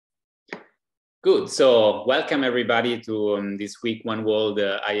Good. So welcome everybody to this week One World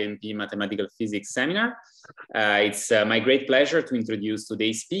IAMP Mathematical Physics Seminar. It's my great pleasure to introduce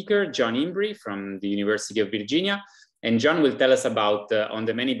today's speaker, John Imbrie from the University of Virginia. And John will tell us about on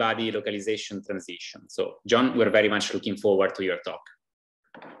the many-body localization transition. So John, we're very much looking forward to your talk.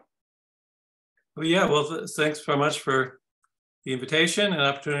 Well, yeah, well, thanks very much for the invitation and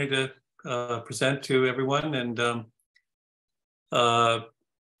opportunity to present to everyone. And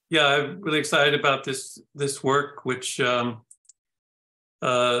yeah, I'm really excited about this work, which on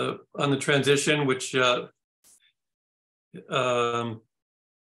the transition, which is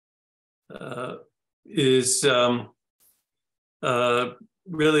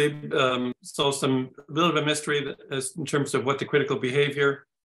really solves a little bit of a mystery as in terms of what the critical behavior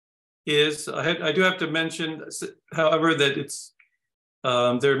is. I do have to mention, however, that it's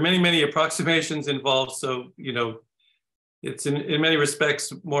there are many approximations involved. So it's in many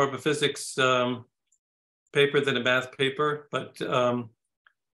respects more of a physics paper than a math paper, but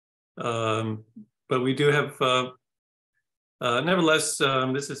we do have nevertheless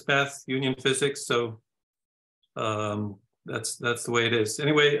this is math union physics, so that's the way it is.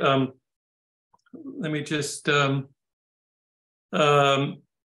 Anyway, let me just talk a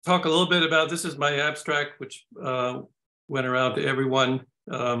little bit about, this is my abstract, which went around to everyone.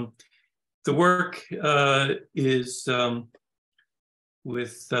 The work is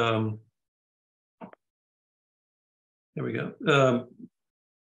with, there we go,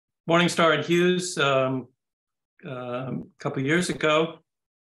 Morningstar and Huse a couple of years ago.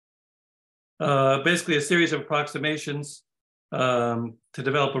 Basically a series of approximations to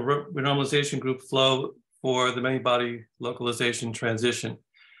develop a renormalization group flow for the many-body localization transition.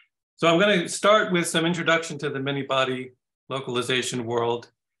 So I'm going to start with some introduction to the many-body localization world,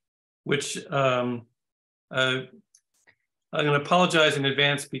 which I'm going to apologize in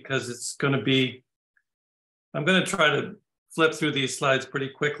advance because it's going to be, I'm going to try to flip through these slides pretty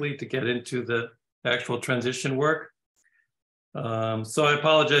quickly to get into the actual transition work. So I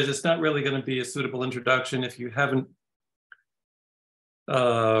apologize, it's not really going to be a suitable introduction if you haven't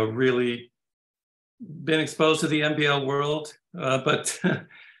really been exposed to the MBL world, but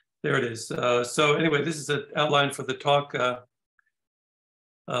there it is. So anyway, this is an outline for the talk.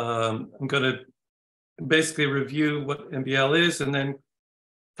 I'm going to basically review what MBL is and then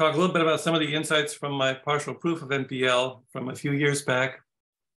talk a little bit about some of the insights from my partial proof of MBL from a few years back.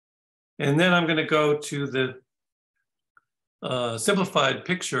 And then I'm going to go to the simplified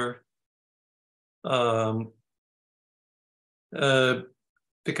picture to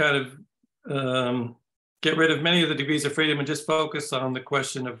kind of get rid of many of the degrees of freedom and just focus on the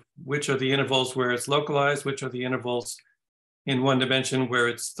question of which are the intervals where it's localized, which are the intervals in one dimension where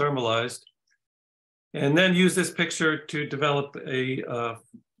it's thermalized, and then use this picture to develop a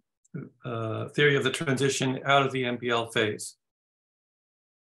theory of the transition out of the MBL phase.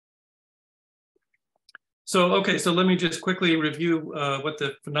 So, okay, so let me just quickly review what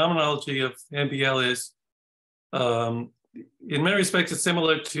the phenomenology of MBL is. In many respects, it's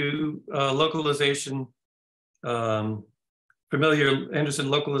similar to localization, familiar Anderson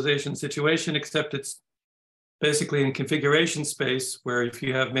localization situation, except it's basically in configuration space, where if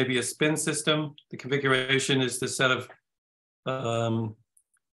you have maybe a spin system, the configuration is the set of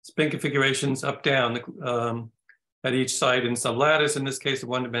spin configurations up, down at each side in some lattice, in this case, a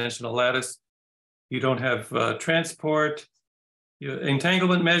one-dimensional lattice. You don't have transport.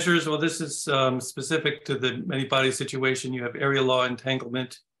 Entanglement measures, well, this is specific to the many-body situation. You have area law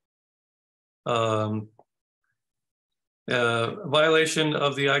entanglement. Violation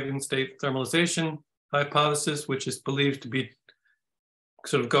of the eigenstate thermalization hypothesis, which is believed to be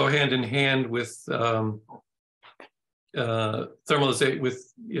sort of go hand in hand with thermalization,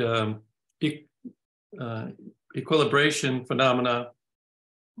 with equilibration phenomena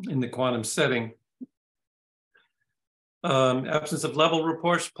in the quantum setting. Absence of level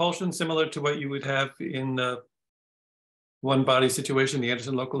repulsion, similar to what you would have in the one-body situation, the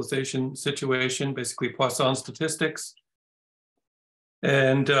Anderson localization situation, basically Poisson statistics.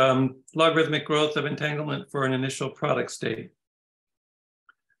 And logarithmic growth of entanglement for an initial product state.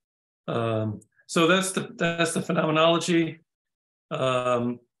 So that's the phenomenology.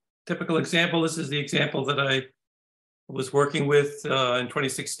 Typical example. This is the example that I was working with in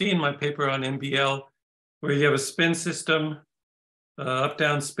 2016, my paper on MBL, where you have a spin system,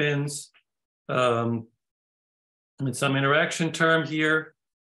 up-down spins, and some interaction term here.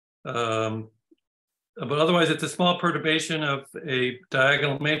 But otherwise, it's a small perturbation of a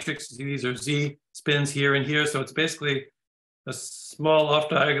diagonal matrix. These are Z spins here and here. So it's basically a small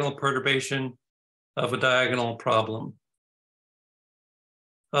off-diagonal perturbation of a diagonal problem.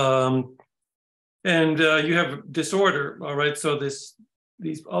 And you have disorder, all right? So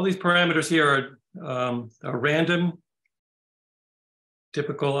all these parameters here are random,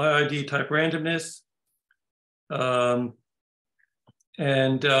 typical IID type randomness. So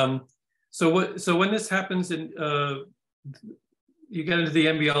when this happens in, you get into the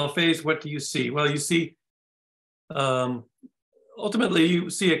MBL phase, what do you see? Well, you see, ultimately you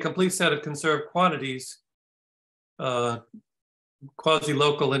see a complete set of conserved quantities,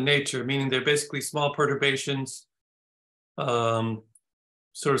 quasi-local in nature, meaning they're basically small perturbations, sort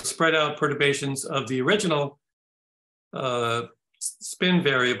of spread out perturbations of the original spin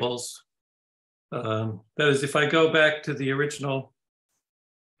variables. That is, if I go back to the original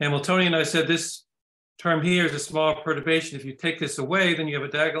Hamiltonian, I said this term here is a small perturbation. If you take this away, then you have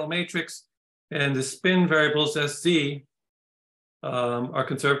a diagonal matrix, and the spin variables SZ are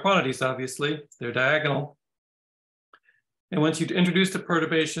conserved quantities, obviously. They're diagonal. And once you introduce the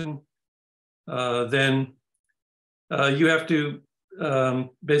perturbation, then you have to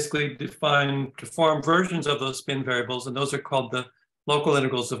basically to form versions of those spin variables, and those are called the local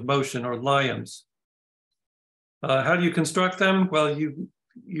integrals of motion, or LIOMs. How do you construct them? Well, you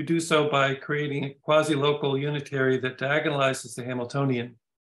do so by creating a quasi-local unitary that diagonalizes the Hamiltonian.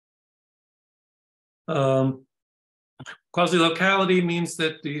 Quasi-locality means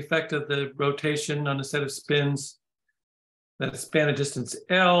that the effect of the rotation on a set of spins that span a distance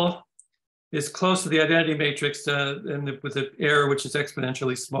L is close to the identity matrix with an error which is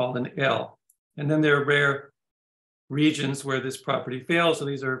exponentially small in L. And then there are rare regions where this property fails. So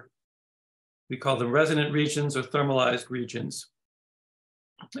these are, we call them resonant regions or thermalized regions.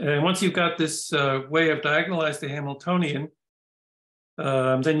 And once you've got this way of diagonalizing the Hamiltonian,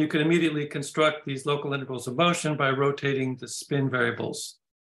 then you can immediately construct these local integrals of motion by rotating the spin variables.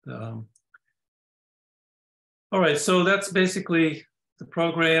 All right, so that's basically the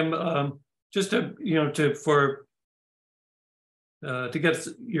program. Just to get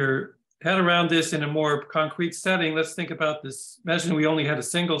your head around this in a more concrete setting, let's think about this. Imagine we only had a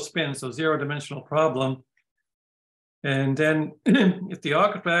single spin, so zero-dimensional problem. And then if the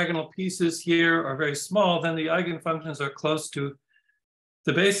octagonal pieces here are very small, then the eigenfunctions are close to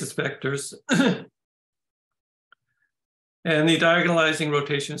the basis vectors. And the diagonalizing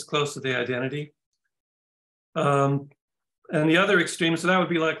rotation is close to the identity. And the other extreme, so that would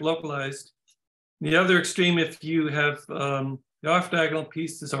be like localized. The other extreme, if you have the off-diagonal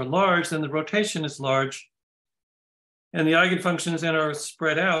pieces are large, then the rotation is large. And the eigenfunctions then are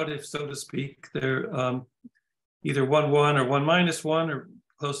spread out, if so to speak. They're either 1, 1 or 1 minus 1 or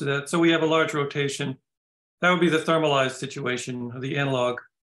close to that. So we have a large rotation. That would be the thermalized situation, or the analog,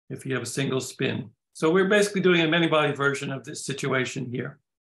 if you have a single spin. So we're basically doing a many-body version of this situation here.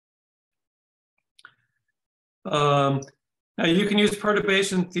 Now you can use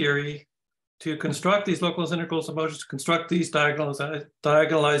perturbation theory to construct these localized integrals of motion, to construct these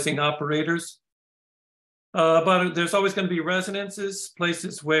diagonalizing operators. But there's always going to be resonances,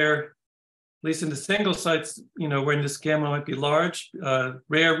 places where, at least in the single sites, where this gamma might be large,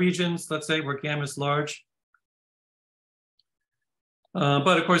 rare regions, let's say, where gamma is large.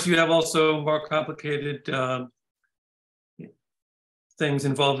 But of course, you have also more complicated things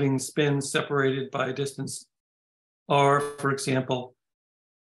involving spins separated by a distance r, for example.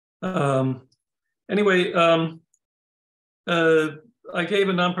 Anyway, I gave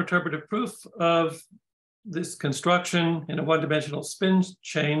a non-perturbative proof of this construction in a one-dimensional spin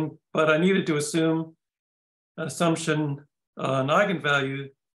chain, but I needed to assume an assumption on eigenvalue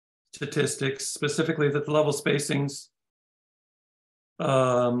statistics, specifically that the level spacings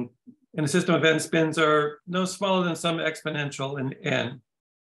in a system of n spins are no smaller than some exponential in n.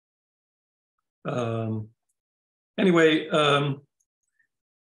 Anyway,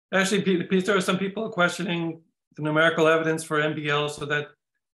 actually, there are some people questioning the numerical evidence for MBL, so that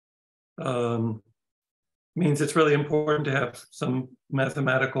means it's really important to have some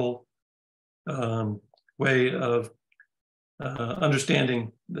mathematical way of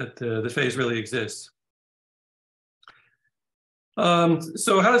understanding that the phase really exists.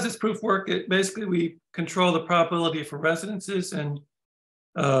 So how does this proof work? Basically, we control the probability for resonances, and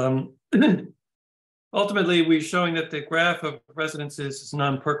ultimately, we're showing that the graph of resonances is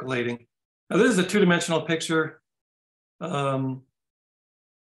non-percolating. Now, this is a two-dimensional picture.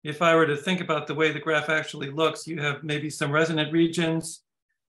 If I were to think about the way the graph actually looks, you have maybe some resonant regions.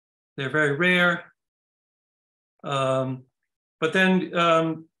 They're very rare. But then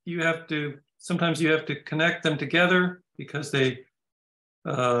sometimes you have to connect them together because they're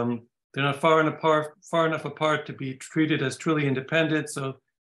not far enough apart to be treated as truly independent. So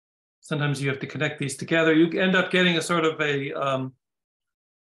sometimes you have to connect these together. You end up getting a sort of a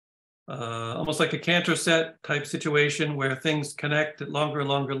almost like a Cantor set type situation where things connect at longer and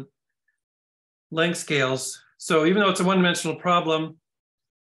longer length scales. So even though it's a one-dimensional problem,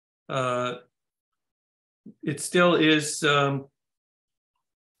 it still is a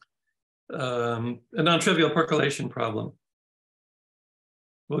non-trivial percolation problem.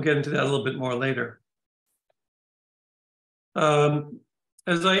 We'll get into that a little bit more later.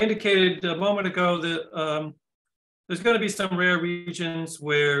 As I indicated a moment ago, there's going to be some rare regions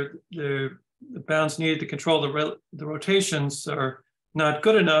where the bounds needed to control the rotations are not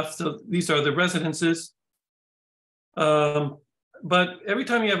good enough. So these are the resonances. But every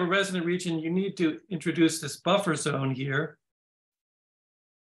time you have a resonant region, you need to introduce this buffer zone here.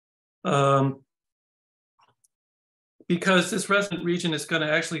 Because this resonant region is going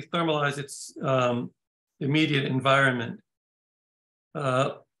to actually thermalize its immediate environment.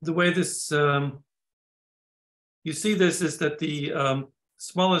 The way this, you see this is that the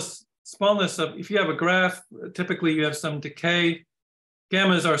smallness of, if you have a graph, typically you have some decay.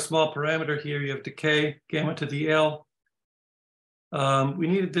 Gamma is our small parameter here. You have decay, gamma to the L. We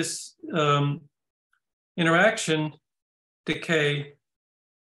needed this interaction decay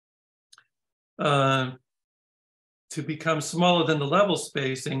to become smaller than the level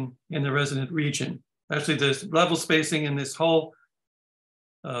spacing in the resonant region. Actually, there's level spacing in this whole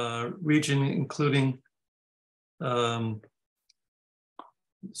region, including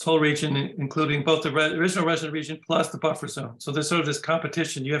this whole region, including both the original resonant region plus the buffer zone. So there's sort of this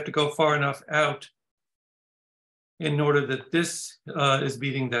competition. You have to go far enough out in order that this is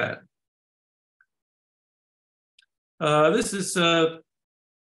beating that. This is kind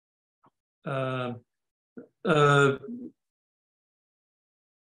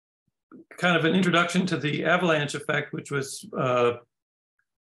of an introduction to the avalanche effect, which was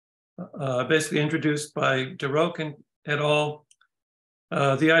basically introduced by DeRoque et al.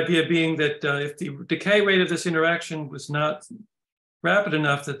 The idea being that if the decay rate of this interaction was not rapid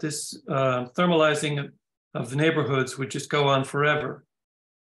enough, that this thermalizing of the neighborhoods would just go on forever.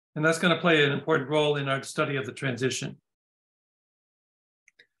 And that's going to play an important role in our study of the transition.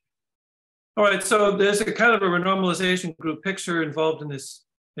 All right, so there's a kind of a renormalization group picture involved in this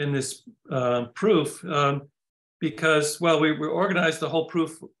proof because, well, we organized the whole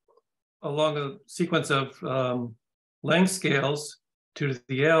proof along a sequence of length scales, 2 to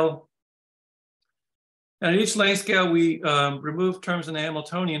the L. And at each length scale, we remove terms in the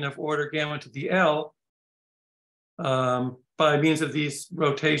Hamiltonian of order gamma to the L by means of these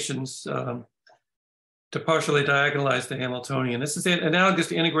rotations to partially diagonalize the Hamiltonian. This is analogous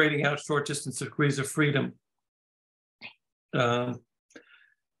to integrating out short distance degrees of freedom. At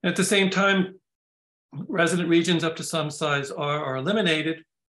the same time, resonant regions up to some size R are eliminated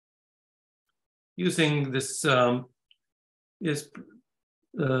using this,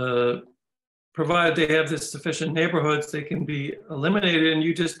 provided they have this sufficient neighborhoods, they can be eliminated, and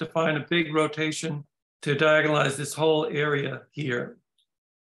you just define a big rotation to diagonalize this whole area here.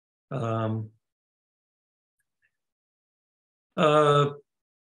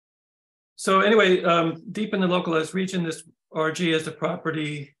 So anyway, deep in the localized region, this RG has the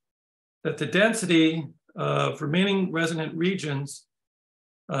property that the density of remaining resonant regions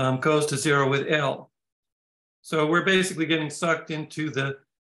goes to 0 with L. So we're basically getting sucked into the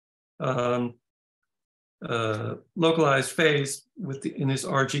localized phase in this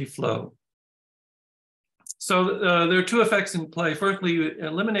RG flow. So there are 2 effects in play. Firstly, you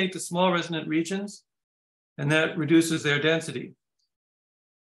eliminate the small resonant regions, and that reduces their density.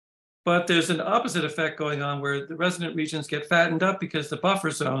 But there's an opposite effect going on where the resonant regions get fattened up because the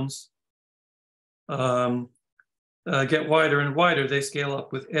buffer zones get wider and wider. They scale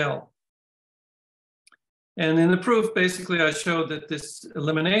up with L. And in the proof, basically, I showed that this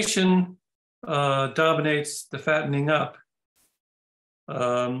elimination dominates the fattening up.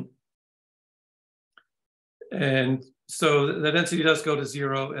 And so the density does go to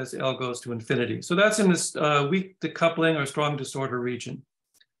 0 as L goes to infinity. So that's in this weak decoupling or strong disorder region.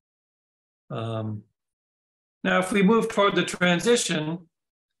 Now, if we move toward the transition,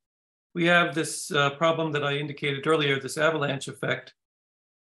 we have this problem that I indicated earlier, this avalanche effect.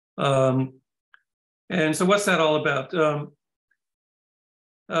 And so what's that all about?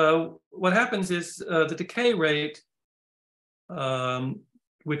 What happens is the decay rate,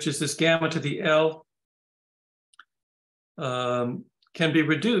 which is this gamma to the L, can be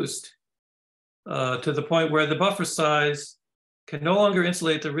reduced to the point where the buffer size can no longer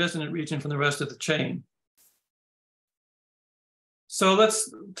insulate the resonant region from the rest of the chain. So let's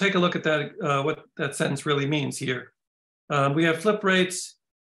take a look at that, what that sentence really means here. We have flip rates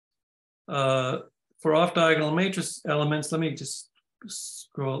for off-diagonal matrix elements. Let me just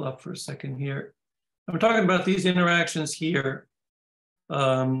scroll up for a second here. I'm talking about these interactions here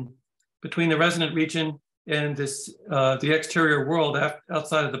between the resonant region and this the exterior world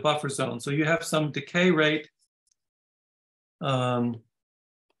outside of the buffer zone. So you have some decay rate. So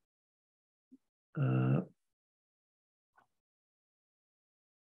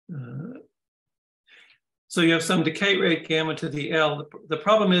you have some decay rate gamma to the L. The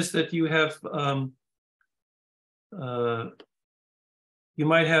problem is that you have you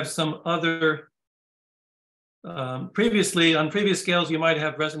might have some other previously on previous scales you might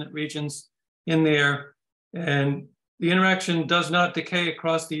have resonant regions in there, and the interaction does not decay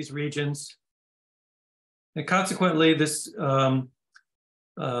across these regions, and consequently this the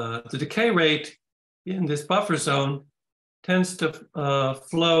decay rate in this buffer zone tends to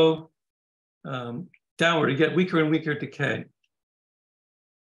flow downward. You get weaker and weaker decay.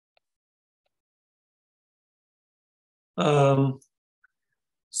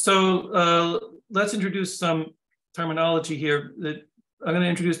 Let's introduce some terminology here. That I'm going to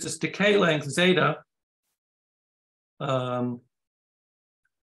introduce this decay length zeta. I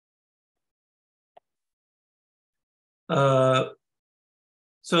want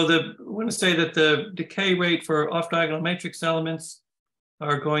to say that the decay rate for off-diagonal matrix elements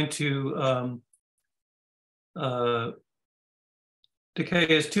are going to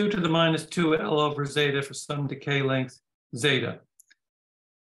decay as 2 to the minus 2L over zeta for some decay length zeta.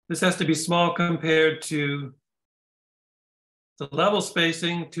 This has to be small compared to the level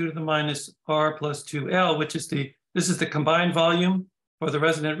spacing 2 to the minus R plus 2L, which is this is the combined volume for the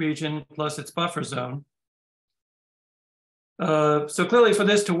resonant region plus its buffer zone. So clearly for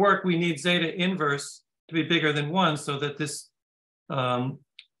this to work, we need zeta inverse to be bigger than 1 so that this L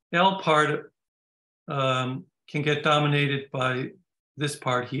part can get dominated by this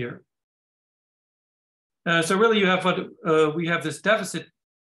part here. So really you have what we have this deficit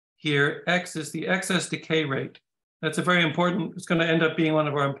here. X is the excess decay rate. That's a very important, it's going to end up being one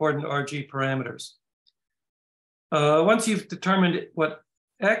of our important RG parameters. Once you've determined what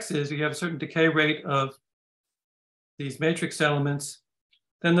X is, you have a certain decay rate of these matrix elements,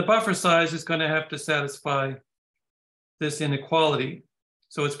 then the buffer size is going to have to satisfy this inequality.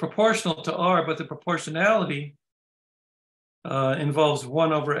 So it's proportional to R, but the proportionality involves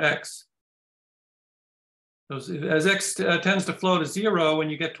 1 over X. So as X tends to flow to 0 when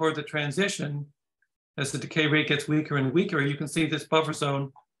you get toward the transition, as the decay rate gets weaker and weaker, you can see this buffer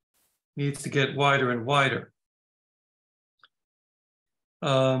zone needs to get wider and wider.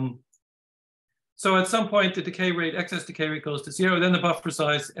 So at some point, the decay rate, excess decay rate goes to 0, then the buffer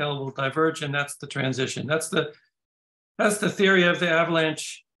size L will diverge, and that's the transition. That's the theory of the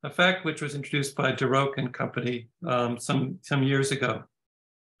avalanche effect, which was introduced by Duroc and company some years ago.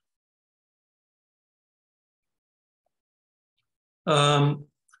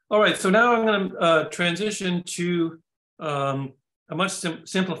 All right, so now I'm going to transition to a much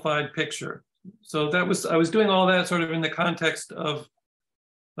simplified picture. So I was doing all that sort of in the context of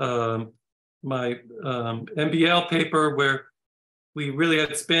my MBL paper, where we really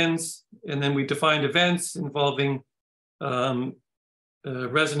had spins, and then we defined events involving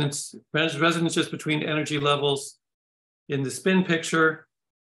resonances between energy levels in the spin picture,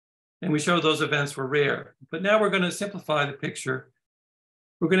 and we showed those events were rare. But now we're going to simplify the picture.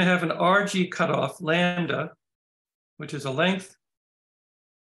 We're going to have an RG cutoff, lambda, which is a length.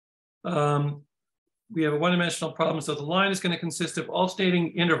 We have a one-dimensional problem, so the line is going to consist of alternating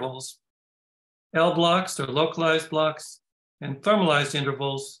intervals, L blocks or localized blocks, and thermalized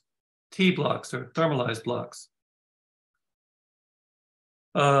intervals, T blocks or thermalized blocks.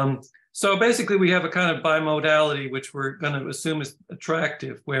 So basically we have a kind of bimodality, which we're going to assume is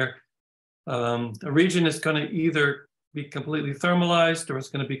attractive, where a region is going to either be completely thermalized or it's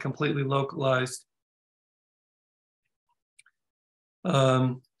going to be completely localized.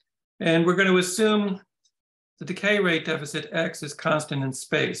 And we're going to assume the decay rate deficit X is constant in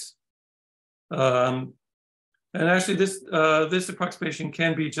space. And actually this approximation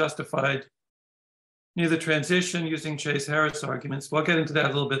can be justified near the transition using Chase-Harris arguments. We'll get into that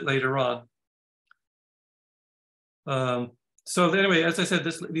a little bit later on. So anyway, as I said,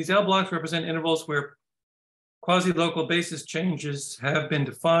 these L blocks represent intervals where quasi-local basis changes have been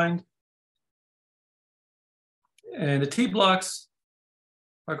defined. And the T blocks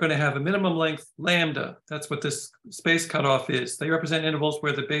are going to have a minimum length lambda. That's what this space cutoff is. They represent intervals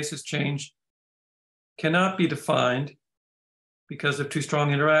where the basis change cannot be defined because of too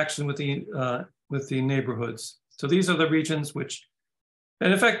strong interaction with the neighborhoods. So these are the regions which,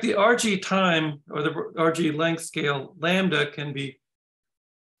 and in fact, the RG time or the RG length scale lambda can be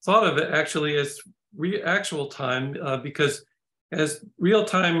thought of actually as actual time because as real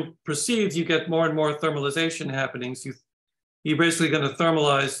time proceeds, you get more and more thermalization happenings. You're basically going to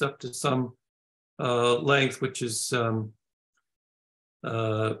thermalize up to some length, which is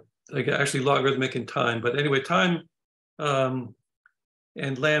actually logarithmic in time. But anyway, time and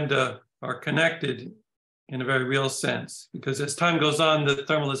lambda are connected in a very real sense, because as time goes on, the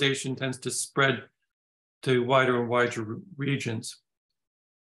thermalization tends to spread to wider and wider regions.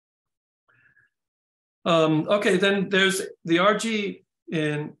 Okay, then there's the RG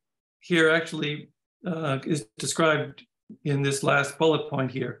in here actually is described in this last bullet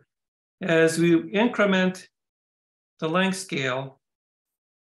point here. As we increment the length scale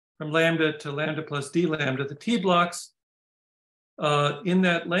from lambda to lambda plus d lambda, the T blocks in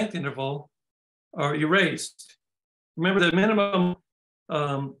that length interval are erased. Remember, the minimum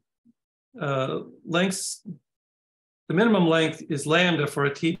the minimum length is lambda for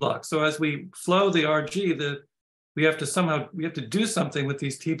a T block. So as we flow the RG, we have to do something with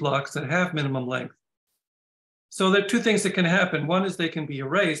these T blocks that have minimum length. So there are two things that can happen. One is they can be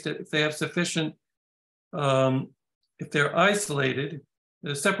erased if they have sufficient, if they're isolated,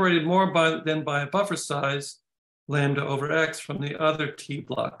 they're separated more than by a buffer size, lambda over x, from the other T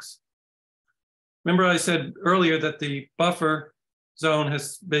blocks. Remember I said earlier that the buffer zone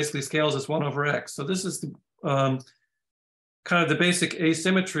has basically scales as 1 over x. So this is the, kind of the basic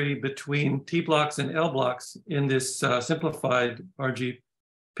asymmetry between T blocks and L blocks in this simplified RG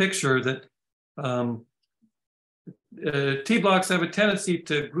picture, that T blocks have a tendency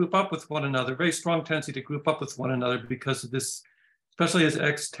to group up with one another, very strong tendency to group up with one another because of this, especially as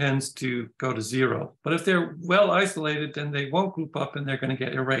x tends to go to 0. But if they're well isolated, then they won't group up and they're going to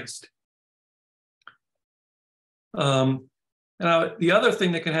get erased. Now, the other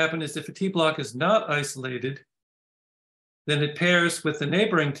thing that can happen is if a T block is not isolated, then it pairs with the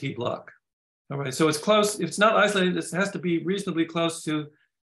neighboring T block. All right, so it's close. If it's not isolated, it has to be reasonably close to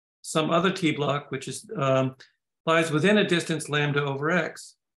some other T block, which is lies within a distance lambda over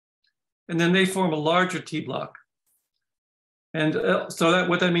x. And then they form a larger T block. And so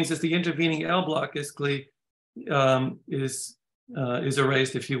what that means is the intervening L block basically is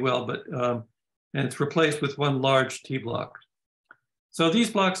erased, if you will, but and it's replaced with one large T block. So these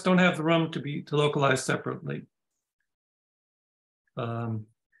blocks don't have the room to localize separately.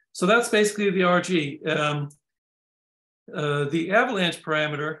 So that's basically the RG. The avalanche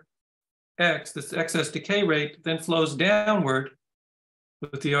parameter, x, this excess decay rate, then flows downward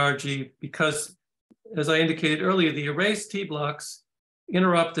with the RG because, as I indicated earlier, the erased T blocks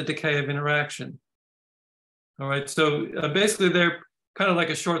interrupt the decay of interaction. All right, so basically they're kind of like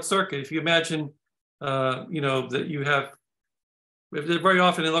a short circuit. If you imagine, you know, that you have, very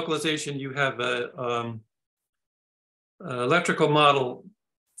often in localization, you have a electrical model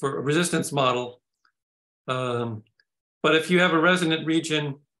for a resistance model. But if you have a resonant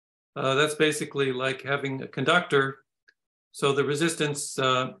region, that's basically like having a conductor. So the resistance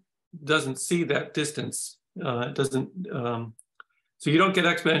doesn't see that distance. It doesn't, so you don't get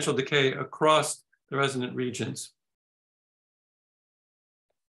exponential decay across the resonant regions.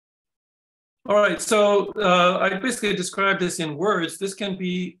 All right, so I basically described this in words. This can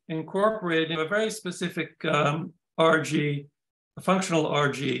be incorporated in a very specific RG, a functional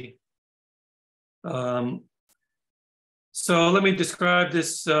RG. So let me describe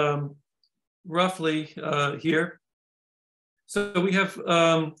this roughly here. So we have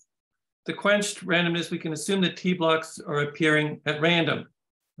the quenched randomness. We can assume that T blocks are appearing at random.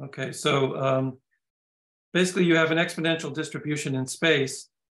 Okay, so basically you have an exponential distribution in space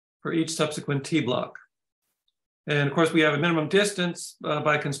for each subsequent T block. And of course we have a minimum distance.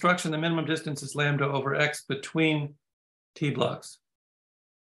 By construction, the minimum distance is lambda over x between T blocks.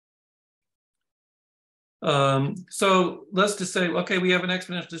 So let's just say, okay, we have an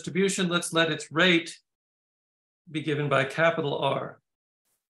exponential distribution. Let's let its rate be given by capital R,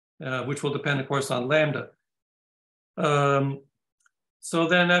 which will depend, of course, on lambda. So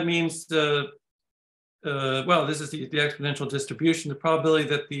then that means, well, this is the exponential distribution. The probability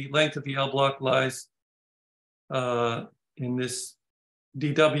that the length of the L block lies in this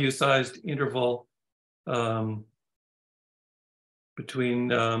dw-sized interval between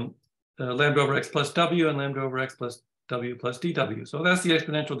lambda over x plus w and lambda over x plus w plus dw. So that's the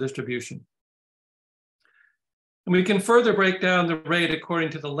exponential distribution. And we can further break down the rate according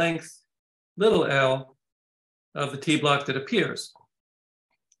to the length, little l, of the T block that appears.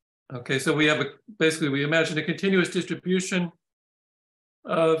 Okay, so we have basically we imagine a continuous distribution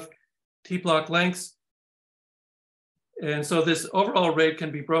of T block lengths. And so this overall rate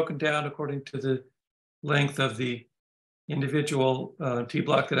can be broken down according to the length of the individual T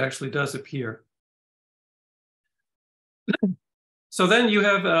block that actually does appear. So then you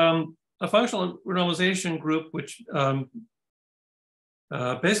have a functional renormalization group, which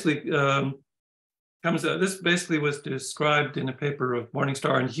basically this basically was described in a paper of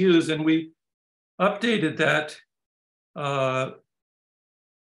Morningstar and Huse, and we updated that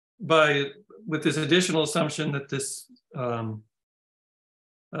with this additional assumption that this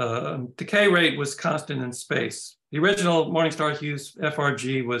decay rate was constant in space. The original Morningstar Huse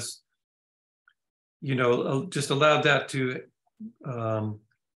FRG was, just allowed that to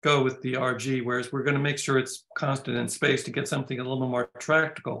go with the RG, whereas we're going to make sure it's constant in space to get something a little more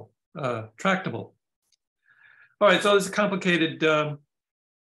tractable. All right, so it's a complicated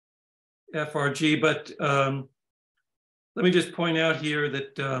FRG, but let me just point out here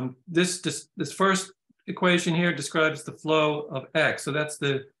that this first equation here describes the flow of X. So that's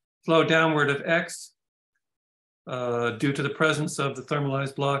the flow downward of X due to the presence of the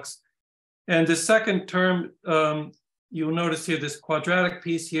thermalized blocks. And the second term, you'll notice here, this quadratic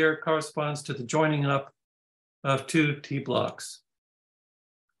piece here corresponds to the joining up of two T blocks.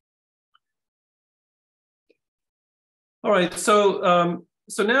 All right, so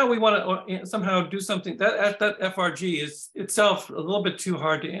now we want to somehow do something. That FRG is itself a little bit too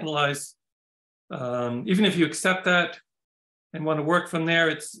hard to analyze. Even if you accept that and want to work from there,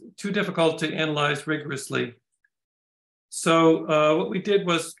 it's too difficult to analyze rigorously. So what we did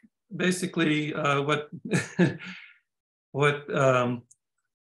was basically what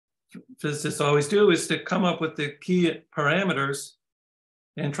physicists always do, is to come up with the key parameters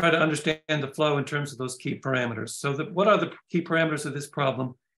and try to understand the flow in terms of those key parameters. So what are the key parameters of this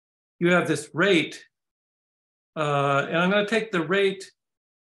problem? You have this rate, and I'm going to take the rate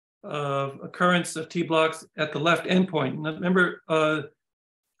of occurrence of T blocks at the left endpoint. Now, remember,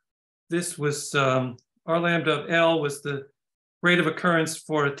 this was R lambda of L was the rate of occurrence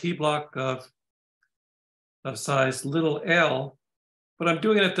for a T block of size little l, but I'm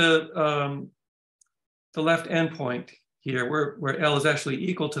doing it at the left endpoint here, where L is actually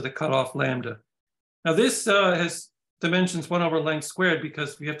equal to the cutoff lambda. Now this has dimensions 1 over length squared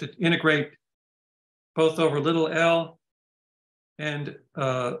because we have to integrate both over little l and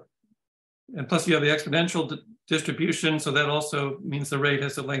plus you have the exponential distribution, so that also means the rate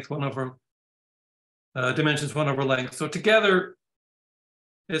has a length 1 over dimensions 1 over length. So together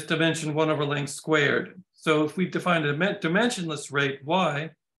it's dimension 1 over length squared. So if we define a dimensionless rate y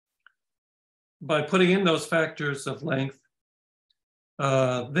by putting in those factors of length,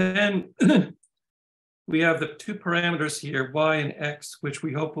 then we have the two parameters here, y and x, which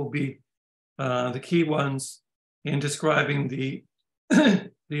we hope will be the key ones in describing the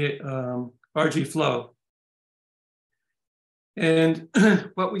RG flow. And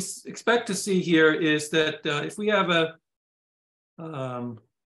what we expect to see here is that if we have a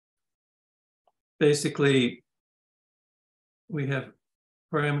basically we have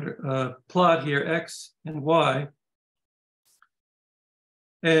parameter plot here, x and y,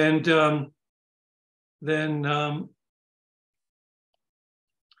 and then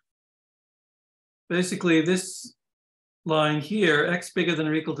basically this line here, x bigger than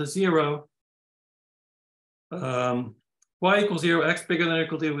or equal to 0, y equals 0, x bigger than or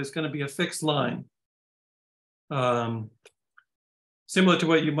equal to is going to be a fixed line. Similar to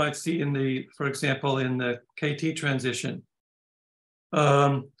what you might see in the, for example, in the KT transition.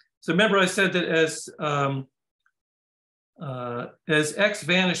 So remember I said that as x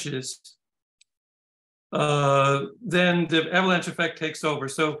vanishes, then the avalanche effect takes over.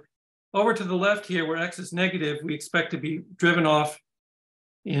 So over to the left here, where x is negative, we expect to be driven off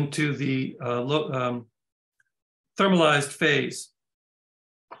into the thermalized phase.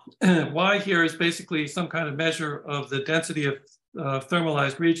 Y here is basically some kind of measure of the density of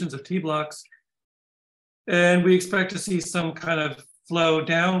thermalized regions of T blocks. And we expect to see some kind of flow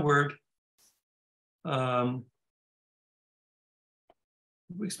downward. We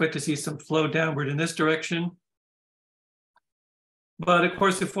expect to see some flow downward in this direction. But of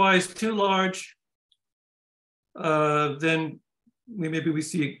course, if y is too large, then maybe we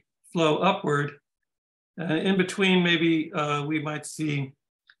see flow upward. In between, maybe we might see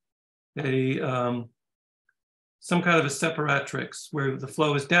some kind of a separatrix where the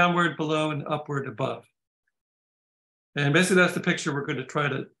flow is downward below and upward above. And basically that's the picture we're going to try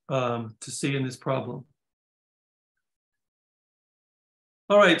to see in this problem.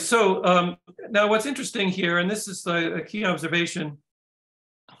 All right, so now what's interesting here, and this is a key observation,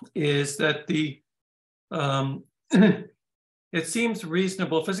 is that it seems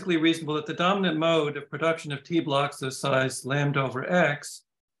reasonable, physically reasonable, that the dominant mode of production of T blocks of size lambda over x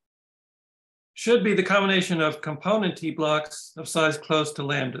should be the combination of component T blocks of size close to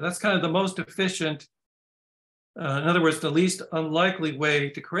lambda. That's kind of the most efficient In other words, the least unlikely way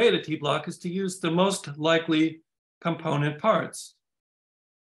to create a T-block is to use the most likely component parts.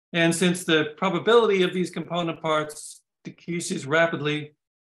 And since the probability of these component parts decreases rapidly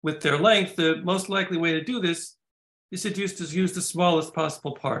with their length, the most likely way to do this is to use the smallest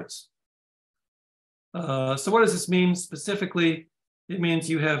possible parts. So what does this mean specifically? It means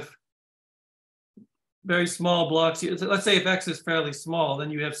you have very small blocks. Let's say if X is fairly small,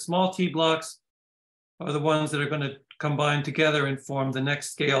 then you have small T blocks are the ones that are going to combine together and form the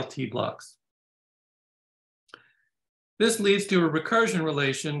next scale T blocks. This leads to a recursion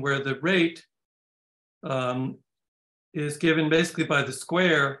relation where the rate is given basically by the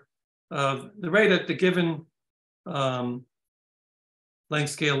square of the rate at the given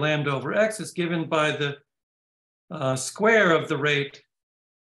length scale lambda over X is given by the square of the rate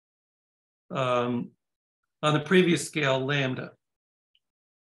on the previous scale lambda.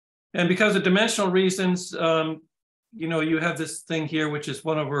 And because of dimensional reasons, you have this thing here, which is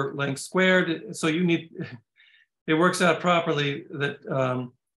 1 over length squared. So it works out properly that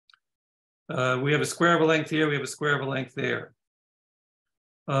we have a square of a length here, we have a square of a length there.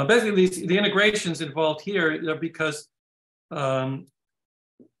 Basically, the integrations involved here are because, although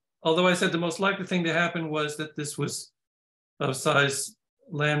I said the most likely thing to happen was that this was of size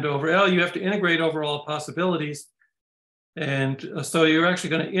lambda over L, you have to integrate over all possibilities. And so you're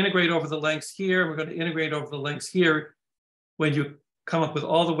actually going to integrate over the lengths here. We're going to integrate over the lengths here when you come up with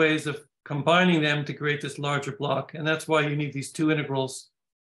all the ways of combining them to create this larger block. And that's why you need these two integrals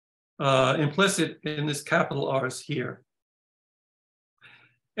implicit in this capital R's here.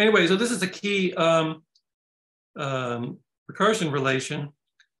 Anyway, so this is a key recursion relation.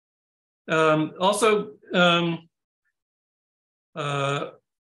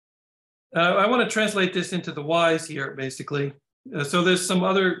 I want to translate this into the Y's here, basically. So there's some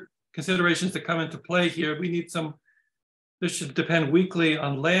other considerations that come into play here. This should depend weakly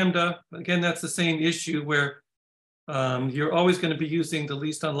on lambda. Again, that's the same issue where you're always going to be using the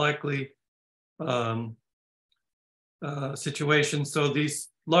least unlikely situation. So these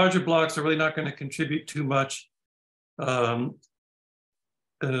larger blocks are really not going to contribute too much as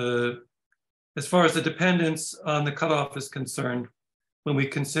far as the dependence on the cutoff is concerned when we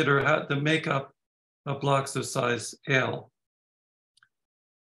consider the makeup of blocks of size L.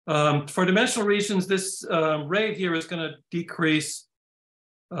 For dimensional reasons, this rate here is going to decrease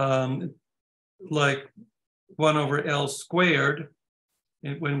like 1 over L squared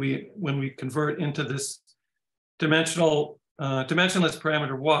when we convert into this dimensionless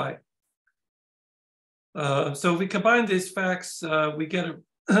parameter Y. So if we combine these facts, we get a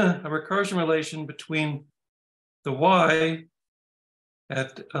recursion relation between the Y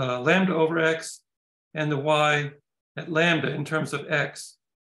at lambda over X and the Y at lambda in terms of X.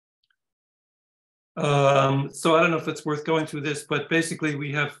 So I don't know if it's worth going through this, but basically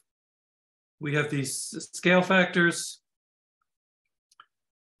we have these scale factors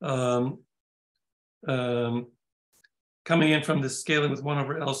coming in from this scaling with 1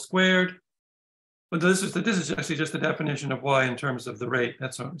 over L squared. But this is actually just the definition of Y in terms of the rate.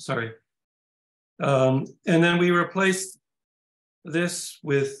 That's what I'm sorry. And then we replace this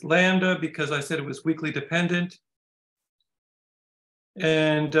with lambda because I said it was weakly dependent.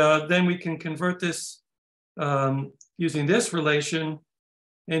 And then we can convert this using this relation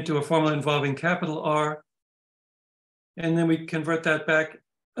into a formula involving capital R. And then we convert that back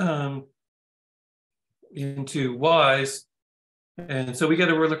into Y's. And so we get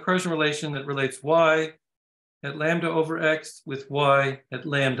a recursion relation that relates Y at lambda over X with Y at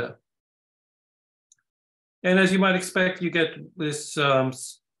lambda. And as you might expect, you get this,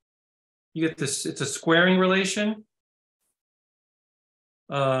 it's a squaring relation,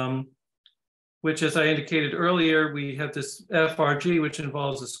 which, as I indicated earlier, we have this FRG, which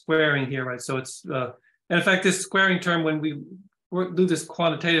involves a squaring here, right? So it's, and in fact, this squaring term, when we do this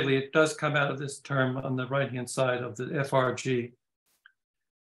quantitatively, it does come out of this term on the right-hand side of the FRG.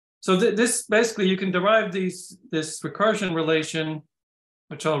 So this basically, you can derive this recursion relation,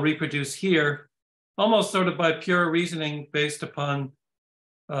 which I'll reproduce here, almost sort of by pure reasoning based upon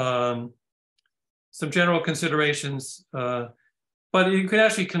some general considerations. But you can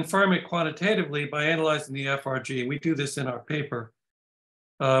actually confirm it quantitatively by analyzing the FRG. We do this in our paper.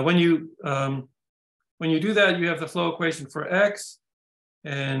 When you do that, you have the flow equation for X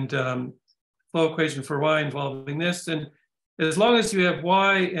and flow equation for Y involving this. And as long as you have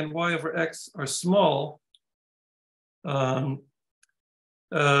Y and Y over X are small, you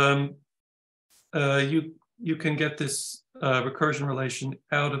can get this recursion relation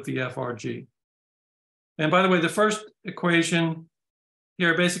out of the FRG. And by the way, the first equation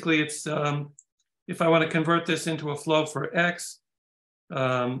here, basically it's if I want to convert this into a flow for x,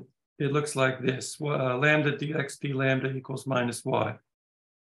 it looks like this. Lambda dx d lambda equals minus y.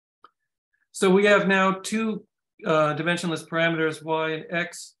 So we have now two dimensionless parameters, y and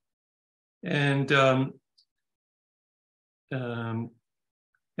x, and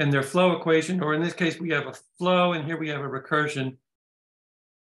their flow equation, or in this case, we have a flow, and here we have a recursion.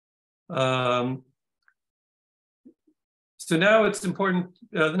 So now it's important,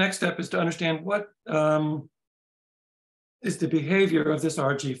 the next step is to understand what is the behavior of this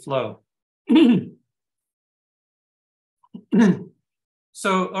RG flow.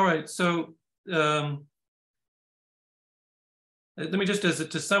 So, all right, so let me just,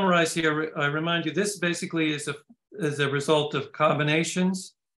 to summarize here, I remind you, this basically is a result of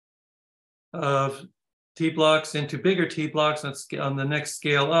combinations of T blocks into bigger T blocks on the next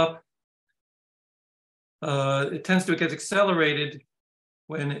scale up. It tends to get accelerated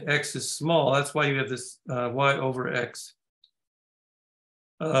when x is small. That's why you have this y over x.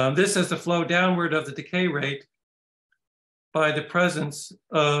 This has the flow downward of the decay rate by the presence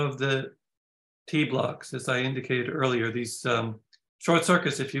of the T blocks, as I indicated earlier, these short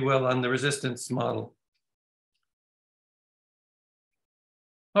circuits, if you will, on the resistance model.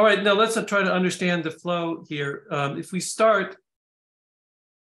 All right, now let's try to understand the flow here. If we start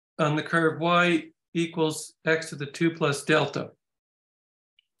on the curve y equals x to the 2 plus delta,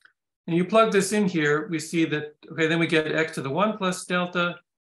 and you plug this in here, we see that, okay, then we get x to the 1 plus delta.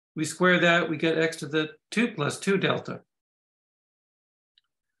 We square that, we get x to the 2 plus 2 delta.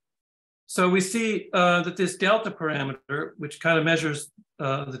 So we see that this delta parameter, which kind of measures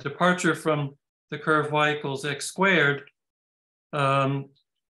the departure from the curve y equals x squared,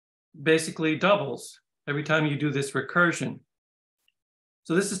 basically doubles every time you do this recursion.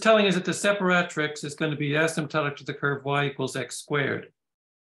 So this is telling us that the separatrix is going to be asymptotic to the curve y equals x squared.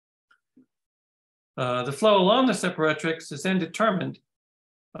 The flow along the separatrix is then determined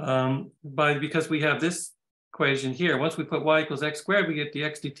because we have this equation here. Once we put y equals x squared, we get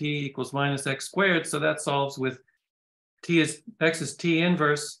dx dt equals minus x squared. So that solves with x is t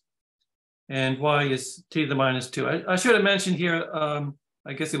inverse and y is t to the minus 2. I should have mentioned here,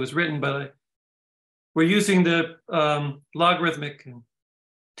 I guess it was written, but we're using the logarithmic.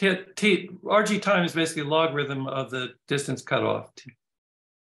 RG time is basically logarithm of the distance cutoff,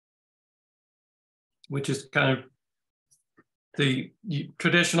 which is kind of the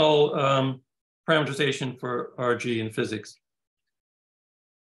traditional parameterization for RG in physics.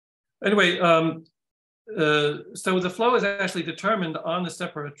 Anyway, so the flow is actually determined on the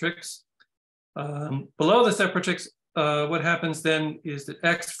separatrix. Below the separatrix, what happens then is that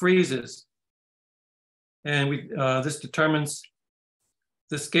x freezes, and this determines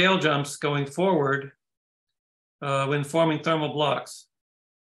the scale jumps going forward when forming thermal blocks.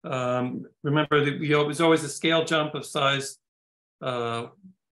 Remember that there's always a scale jump of size 1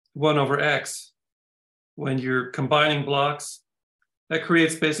 over x when you're combining blocks. That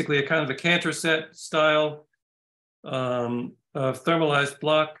creates basically a kind of a Cantor set style of thermalized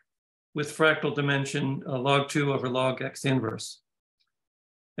block with fractal dimension log 2 over log x inverse.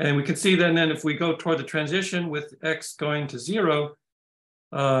 And we can see then if we go toward the transition with x going to 0,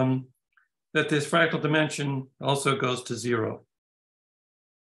 that this fractal dimension also goes to 0.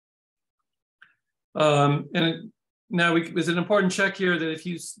 And now there's an important check here that if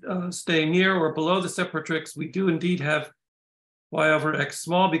you stay near or below the separatrix, we do indeed have y over x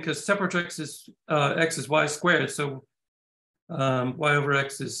small, because separatrix is x is y squared. So y over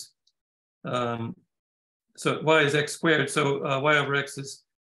x is, so y is x squared. So y over x is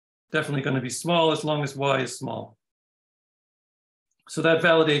definitely going to be small as long as y is small. So that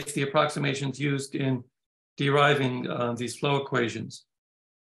validates the approximations used in deriving these flow equations.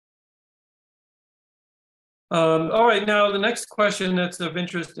 All right, now the next question that's of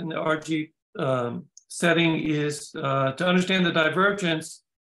interest in the RG setting is to understand the divergence,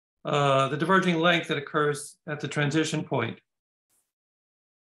 the diverging length that occurs at the transition point.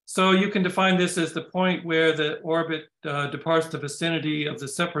 So you can define this as the point where the orbit departs the vicinity of the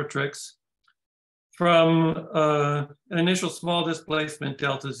separatrix from an initial small displacement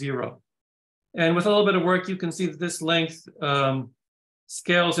delta 0. And with a little bit of work, you can see that this length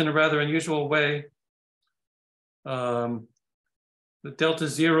scales in a rather unusual way. The delta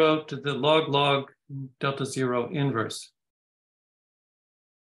 0 to the log delta 0 inverse.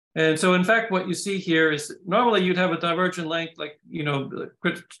 And so in fact, what you see here is normally you'd have a divergent length, like, you know,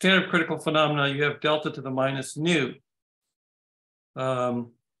 standard critical phenomena, you have delta to the minus nu. Delta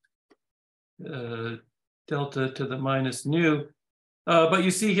to the minus nu. But you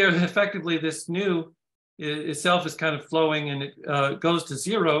see here that effectively this nu itself is kind of flowing, and it goes to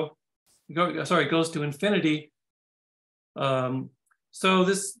 0 goes to infinity. So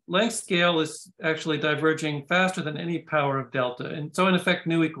this length scale is actually diverging faster than any power of delta. And so in effect,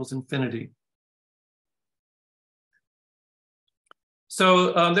 nu equals infinity.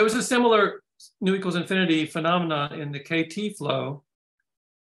 So there was a similar nu equals infinity phenomena in the KT flow,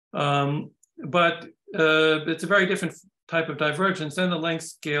 but it's a very different type of divergence. Then the length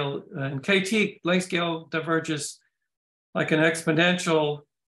scale, in KT, length scale diverges like an exponential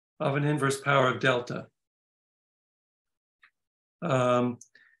of an inverse power of delta. And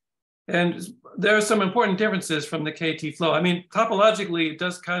there are some important differences from the KT flow. I mean, topologically, it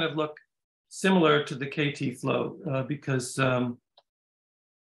does kind of look similar to the KT flow because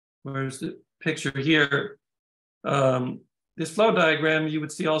where's the picture here? This flow diagram you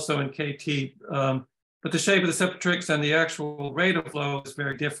would see also in KT, but the shape of the separatrix and the actual rate of flow is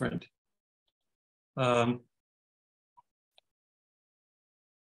very different. So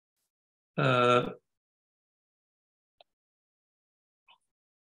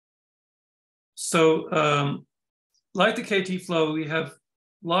like the KT flow, we have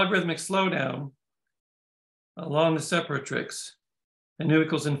logarithmic slowdown along the separatrix, and nu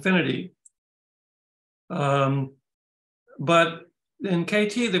equals infinity. But in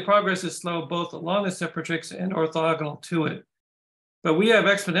KT, the progress is slow both along the separatrix and orthogonal to it. But we have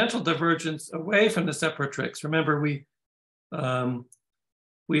exponential divergence away from the separatrix. Remember, we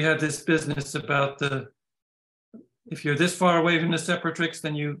had this business about if you're this far away from the separatrix,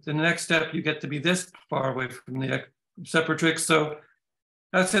 then the next step you get to be this far away from the separatrix. So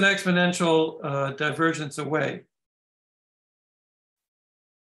that's an exponential divergence away.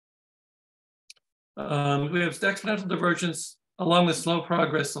 We have exponential divergence along the slow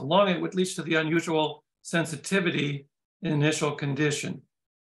progress along it, which leads to the unusual sensitivity in initial condition.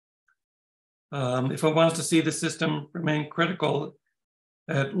 If one wants to see the system remain critical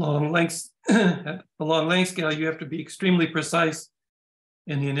at long lengths, at the long length scale, you have to be extremely precise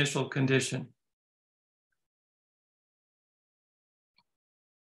in the initial condition.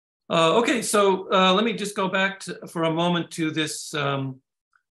 Okay, so let me just go back for a moment to this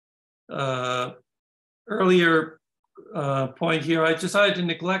earlier point here. I decided to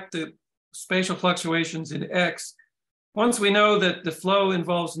neglect the spatial fluctuations in X. Once we know that the flow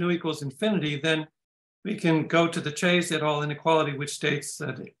involves nu equals infinity, then we can go to the Chase et al. Inequality, which states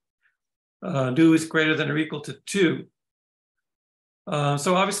that nu is greater than or equal to 2.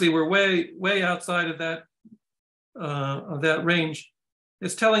 So obviously we're way outside of that range.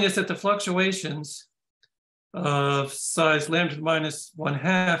 It's telling us that the fluctuations of size lambda minus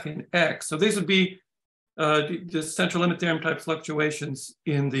 1/2 in X. So these would be the central limit theorem type fluctuations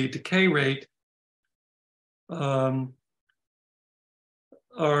in the decay rate are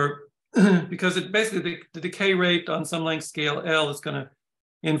because it basically the decay rate on some length scale L is going to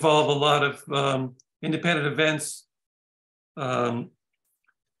involve a lot of independent events. And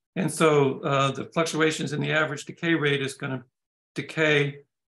so the fluctuations in the average decay rate is going to decay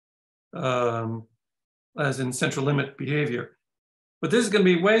as in central limit behavior. But this is going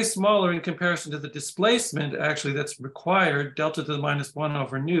to be way smaller in comparison to the displacement actually that's required, delta to the minus 1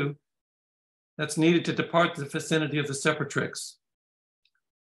 over nu, that's needed to depart the vicinity of the separatrix.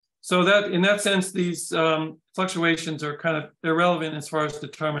 So that in that sense, these fluctuations are kind of irrelevant as far as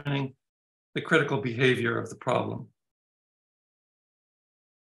determining the critical behavior of the problem.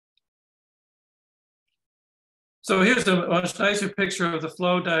 So here's a much nicer picture of the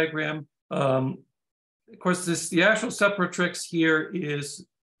flow diagram. Of course, the actual separatrix here is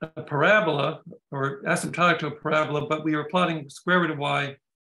a parabola or asymptotic to a parabola, but we are plotting square root of y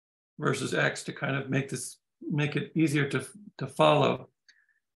versus x to kind of make it easier to follow.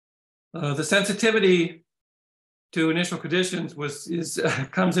 The sensitivity to initial conditions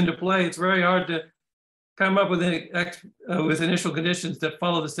comes into play. It's very hard to come up with initial conditions that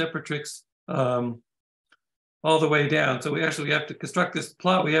follow the separatrix all the way down. So we have to construct this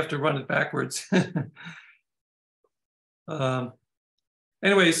plot. We have to run it backwards.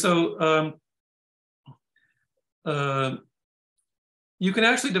 Anyway, so you can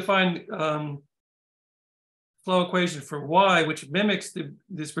actually define flow equation for y, which mimics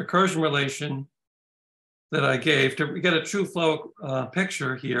this recursion relation that I gave to get a true flow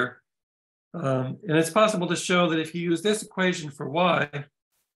picture here. And it's possible to show that if you use this equation for y,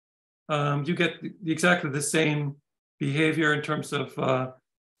 you get exactly the same behavior in terms of,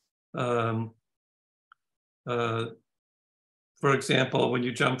 for example, when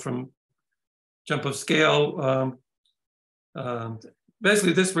you jump of scale,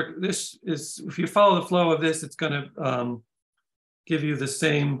 basically this is, if you follow the flow of this, it's going to give you the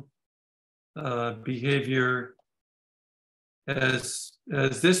same behavior as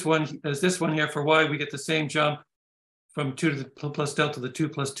this one here for y, we get the same jump from 2 to the plus delta, the 2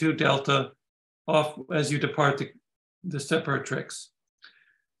 plus 2 delta off as you depart the separatrix.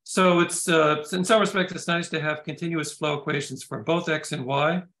 So it's in some respects, it's nice to have continuous flow equations for both x and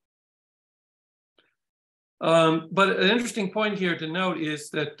y. But an interesting point here to note is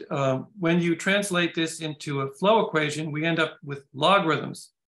that when you translate this into a flow equation, we end up with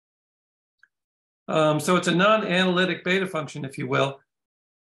logarithms. So it's a non-analytic beta function, if you will.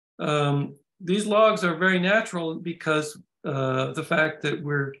 These logs are very natural because the fact that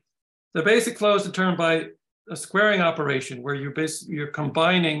the basic flow is determined by a squaring operation where you're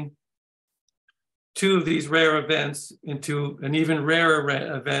combining two of these rare events into an even rarer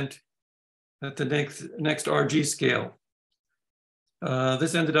event at the next RG scale.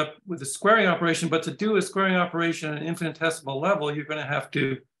 This ended up with a squaring operation, but to do a squaring operation at an infinitesimal level, you're going to have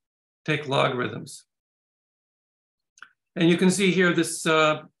to take logarithms. And you can see here this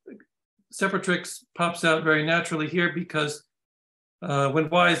separatrix pops out very naturally here because when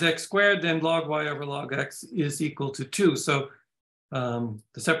y is x squared, then log y over log x is equal to 2. So the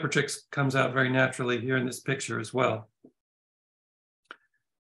separatrix comes out very naturally here in this picture as well.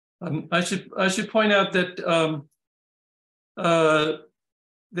 I should point out that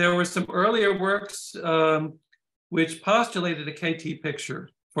there were some earlier works which postulated a KT picture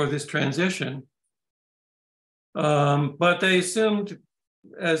for this transition, but they assumed,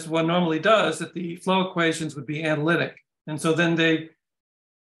 as one normally does, that the flow equations would be analytic. And so then they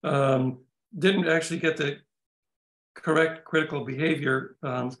didn't actually get the correct critical behavior.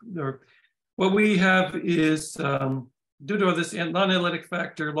 What we have is, due to this non-analytic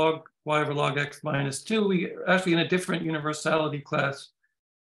factor, log y over log x minus 2, we actually in a different universality class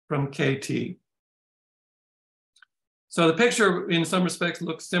from KT. So the picture in some respects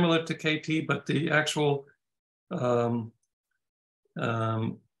looks similar to KT, but the actual flow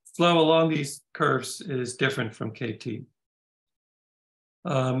along these curves is different from KT.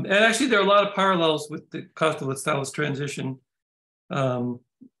 And actually, there are a lot of parallels with the Kosterlitz-Thouless transition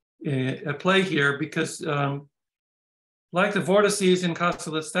at play here, because like the vortices in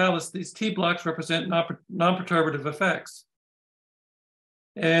Kosterlitz-Thouless, these T blocks represent non-perturbative effects.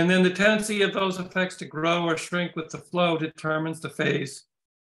 And then the tendency of those effects to grow or shrink with the flow determines the phase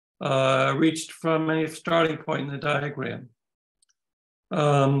reached from any starting point in the diagram.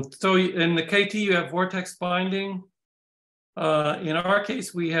 So in the KT, you have vortex binding. In our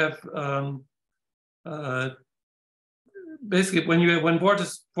case, we have basically when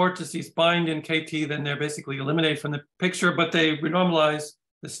vortices bind in KT, then they're basically eliminated from the picture, but they renormalize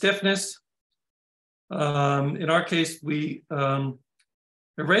the stiffness. In our case, we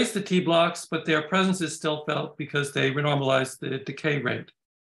erase the T blocks, but their presence is still felt because they renormalize the decay rate.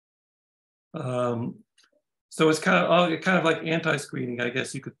 So it's kind of like anti-screening, I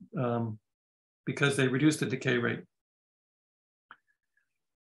guess you could, because they reduce the decay rate.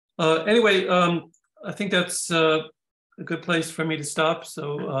 Anyway, I think that's a good place for me to stop.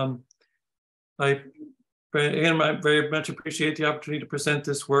 So I very much appreciate the opportunity to present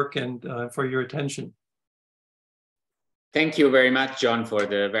this work and for your attention. Thank you very much, John, for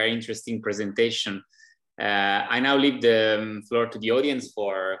the very interesting presentation. I now leave the floor to the audience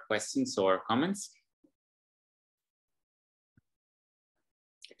for questions or comments.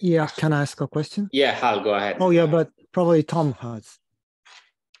 Yeah, can I ask a question? Yeah, Hal, go ahead. Oh, yeah, but probably Tom has.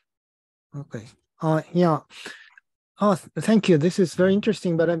 Okay. Yeah. Oh, thank you. This is very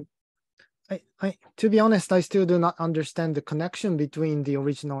interesting, but to be honest, I still do not understand the connection between the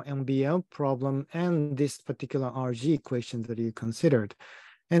original MBL problem and this particular RG equation that you considered.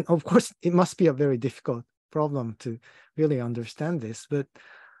 And of course, it must be a very difficult problem to really understand this. But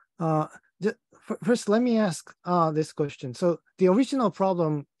first, let me ask this question. So the original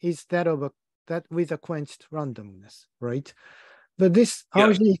problem is that of that with a quenched randomness, right? But this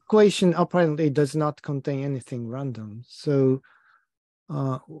RG equation apparently does not contain anything random. So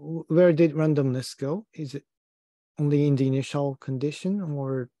where did randomness go? Is it only in the initial condition,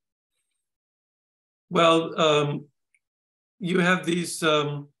 or? Well, you have these,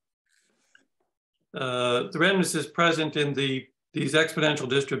 the randomness is present in these exponential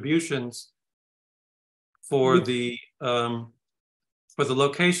distributions for the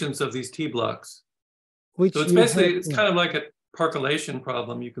locations of these T blocks. So it's basically, it's kind of like a percolation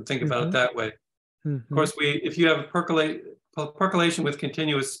problem. You can think about it that way. Of course, if you have a percolation with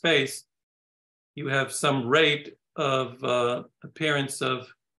continuous space, you have some rate of appearance of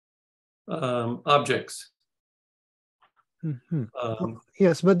objects.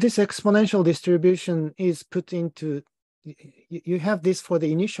 Yes, but this exponential distribution is put into, you have this for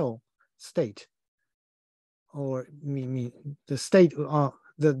the initial state. or the state,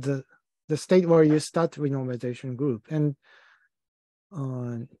 the state where you start renormalization group. And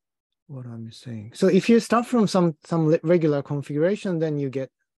what I'm saying. So if you start from some regular configuration, then you get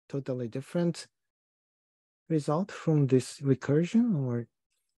totally different result from this recursion, or?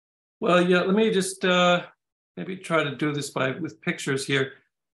 Well, yeah, let me just maybe try to do this with pictures here.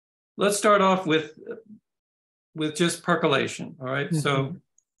 Let's start off with just percolation, all right? So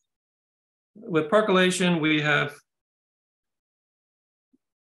with percolation, we have,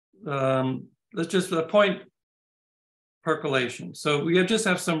 let's just point percolation. So we just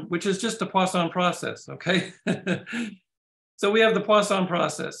have some, which is just a Poisson process, okay? So we have the Poisson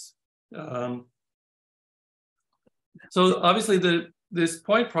process. So obviously this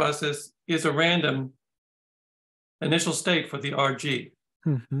point process is a random initial state for the RG.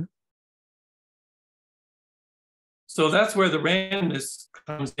 So that's where the randomness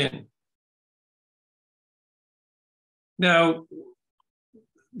comes in. Now,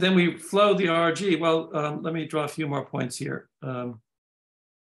 then we flow the RG. Well, let me draw a few more points here. The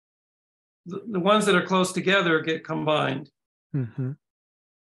ones that are close together get combined. And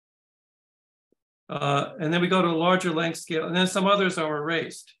then we go to a larger length scale, and then some others are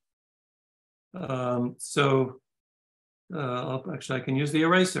erased. Actually, I can use the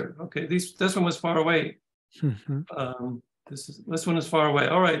eraser. Okay, this one was far away. This one is far away.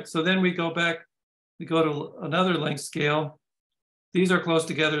 All right, so then we go back, we go to another length scale. These are close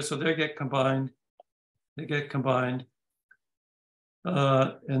together, so they get combined. They get combined.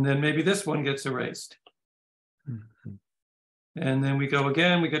 And then maybe this one gets erased. And then we go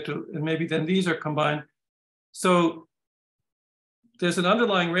again, we get to, and maybe then these are combined. So there's an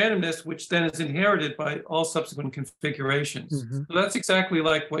underlying randomness, which then is inherited by all subsequent configurations. So that's exactly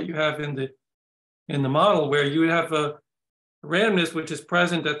like what you have in the model, where you have a randomness which is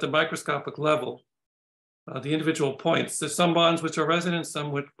present at the microscopic level, the individual points. There's some bonds which are resonant,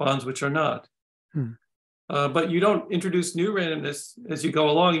 some bonds which are not. But you don't introduce new randomness as you go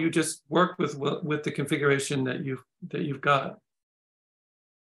along. You just work with the configuration that you've got.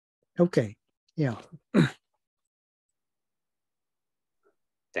 Okay. Yeah.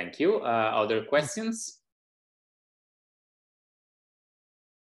 Thank you. Other questions?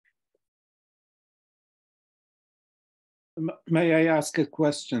 May I ask a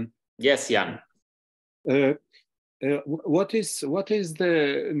question? Yes, Jan. What is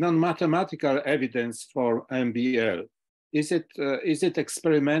the non-mathematical evidence for MBL? Is it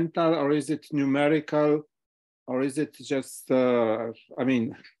experimental, or is it numerical, or is it just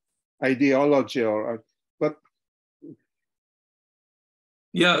ideology, or but?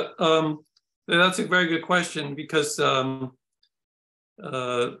 Yeah, that's a very good question, because the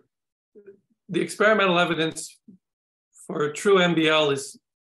experimental evidence for true MBL is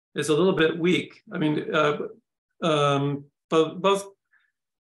a little bit weak. I mean, both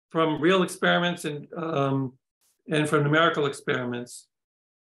from real experiments and from numerical experiments.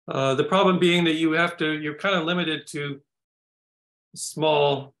 The problem being that you're kind of limited to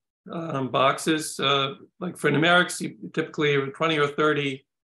small boxes. Like for numerics, you typically have 20 or 30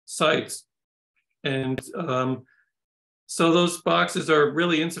 sites. And so those boxes are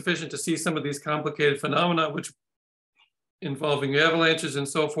really insufficient to see some of these complicated phenomena, which involving avalanches and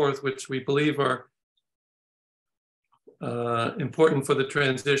so forth, which we believe are important for the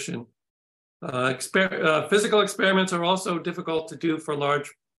transition. Physical experiments are also difficult to do for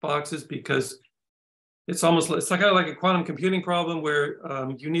large boxes, because it's kind of like a quantum computing problem, where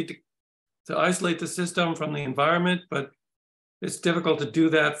you need to isolate the system from the environment, but it's difficult to do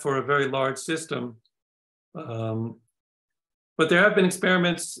that for a very large system. But there have been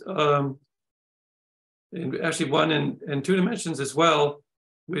experiments, actually one in 2 dimensions as well,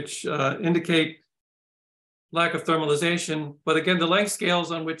 which indicate lack of thermalization. But again, the length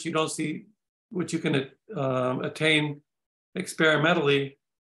scales on which you don't see, which you can attain experimentally,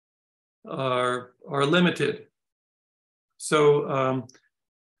 are limited. So,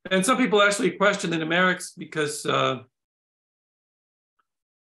 and some people actually question the numerics, because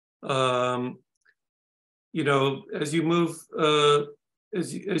you know, as you move,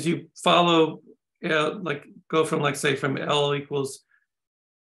 as you follow, like go from, like, say, from L equals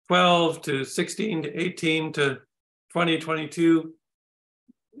 12 to 16 to 18 to 20, 22,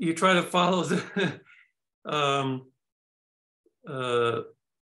 you try to follow the,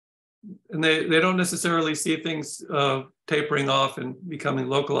 and they don't necessarily see things tapering off and becoming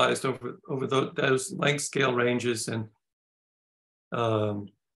localized over those length scale ranges. And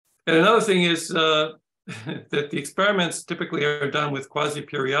another thing is that the experiments typically are done with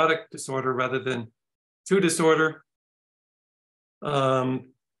quasi-periodic disorder rather than true disorder.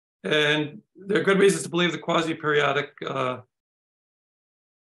 And there are good reasons to believe the quasi-periodic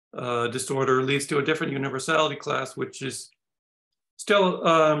disorder leads to a different universality class, which is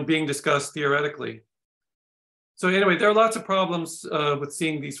still being discussed theoretically. So anyway, there are lots of problems with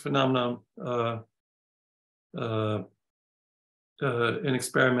seeing these phenomena in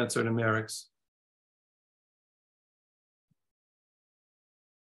experiments or numerics.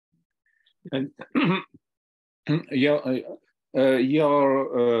 And your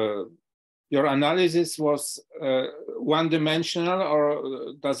analysis was one-dimensional,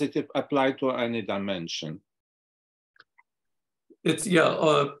 or does it apply to any dimension? It's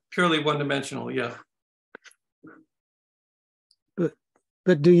purely one-dimensional, yeah.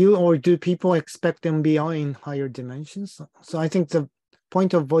 But do you or do people expect MBL in higher dimensions? So I think the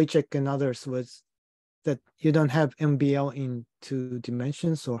point of Wojciech and others was that you don't have MBL in 2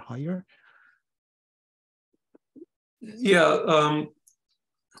 dimensions or higher. Yeah,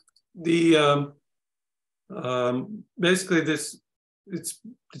 basically it's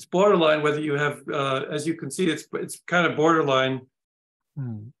borderline whether you have, as you can see, it's kind of borderline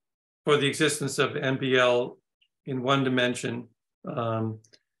for the existence of MBL in 1 dimension.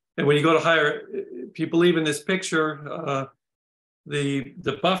 And when you go to higher, if you believe in this picture,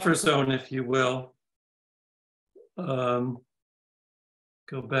 the buffer zone, if you will, go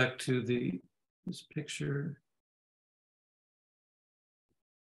back to this picture.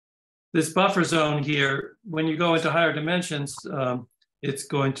 This buffer zone here, when you go into higher dimensions, it's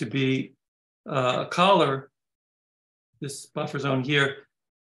going to be a collar, this buffer zone here.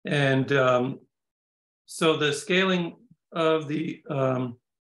 And so the scaling of the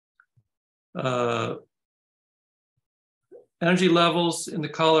energy levels in the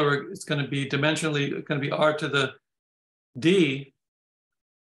collar is going to be dimensionally, going to be R to the D.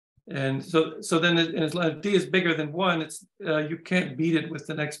 And so then as D is bigger than 1, it's you can't beat it with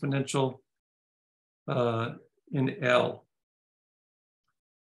an exponential in L.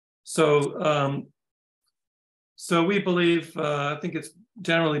 So so we believe, I think it's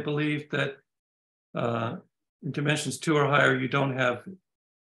generally believed that in dimensions 2 or higher, you don't have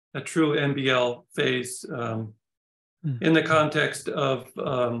a true MBL phase in the context of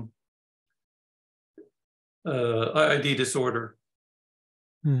IID disorder.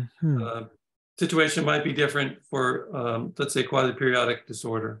 Situation might be different for, let's say, quasi-periodic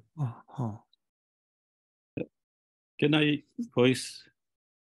disorder. Can I voice?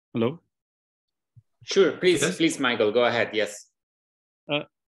 Hello? Sure, please, Yes? please, Michael, go ahead. Yes.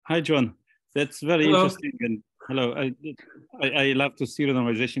 Hi, John. That's very interesting. And hello, I love to see the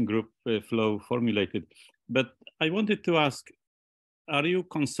normalization group flow formulated. But I wanted to ask, are you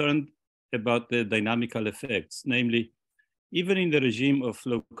concerned about the dynamical effects? Namely, even in the regime of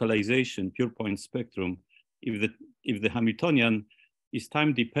localization, pure point spectrum, if the Hamiltonian is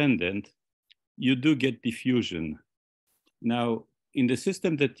time dependent, you do get diffusion. Now, in the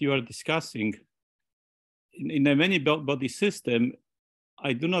system that you are discussing, in a many body system,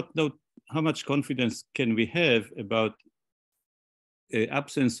 I do not know how much confidence can we have about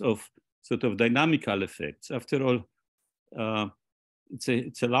absence of sort of dynamical effects. After all,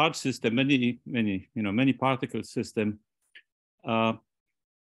 it's a large system, many particle system.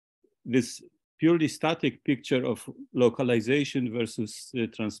 This purely static picture of localization versus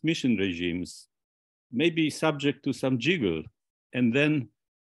transmission regimes may be subject to some jiggle. And then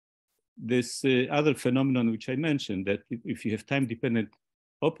this other phenomenon which I mentioned, that if you have time-dependent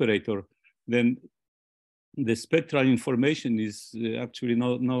operator, then the spectral information is actually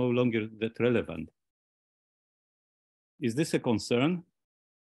no longer that relevant. Is this a concern?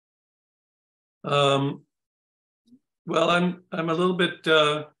 Well, I'm a little bit,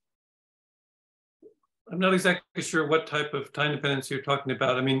 I'm not exactly sure what type of time dependence you're talking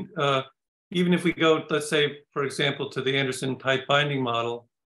about. I mean, even if we go, let's say, for example, to the Anderson tight binding model,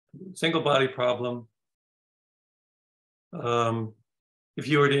 single body problem, if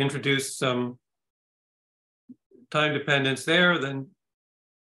you were to introduce some time dependence there, then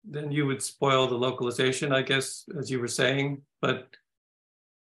you would spoil the localization, I guess, as you were saying. But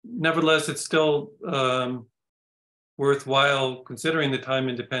nevertheless, it's still worthwhile considering the time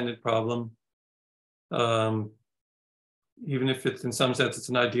independent problem, even if it's in some sense it's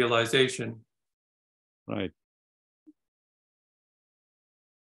an idealization. Right.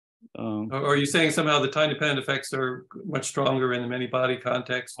 Or are you saying somehow the time dependent effects are much stronger in the many body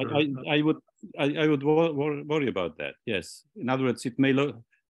context? I would worry about that. Yes. In other words, it may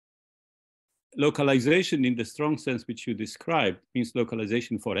localization in the strong sense which you described means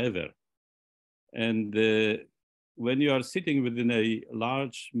localization forever. And when you are sitting within a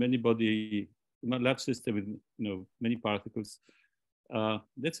large many body, large system with many particles,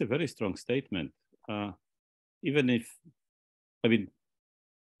 that's a very strong statement. Even if, I mean,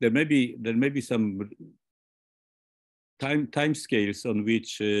 there may be some time scales on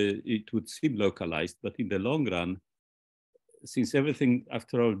which it would seem localized, but in the long run, since everything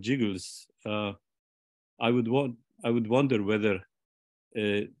after all jiggles, I would wonder whether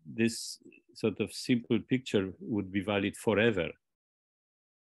this sort of simple picture would be valid forever.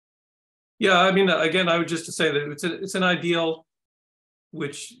 Yeah, I mean, again, I would just say that it's an ideal,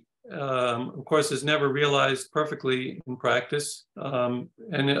 which of course is never realized perfectly in practice, and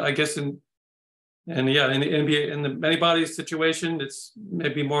I guess in the many bodies situation, it's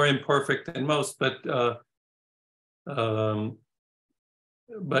maybe more imperfect than most, but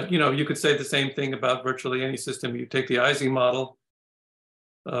you know, you could say the same thing about virtually any system. You take the Ising model,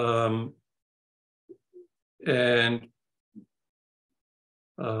 and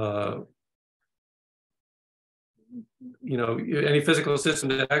you know, any physical system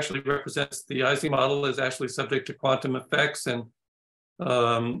that actually represents the Ising model is actually subject to quantum effects, and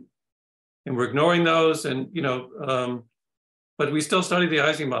we're ignoring those, and you know, but we still study the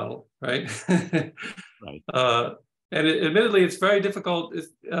Ising model, right? Right. And admittedly, it's very difficult.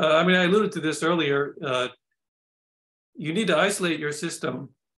 I mean, I alluded to this earlier. You need to isolate your system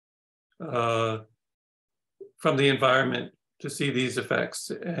from the environment to see these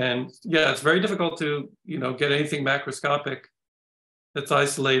effects. And yeah, it's very difficult to, you know, get anything macroscopic that's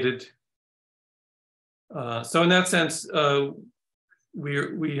isolated. So in that sense,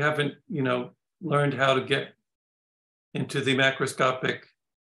 we haven't, you know, learned how to get into the macroscopic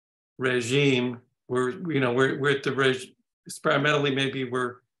regime. We're at the experimentally, maybe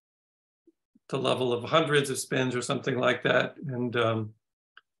we're to level of hundreds of spins or something like that. And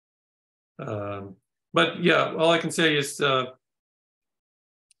but yeah, all I can say is,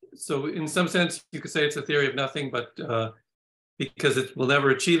 so in some sense, you could say it's a theory of nothing, but because it will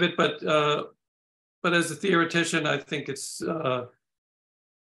never achieve it. But as a theoretician, I think it's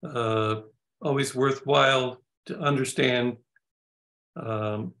always worthwhile to understand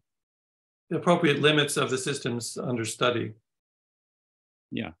the appropriate limits of the systems under study.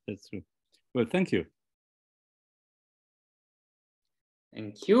 Yeah, that's true. Well, thank you.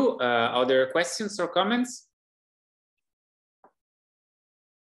 Thank you. Other questions or comments?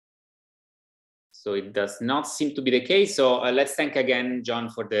 So it does not seem to be the case. So let's thank again John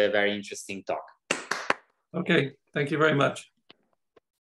for the very interesting talk. Okay, thank you very much.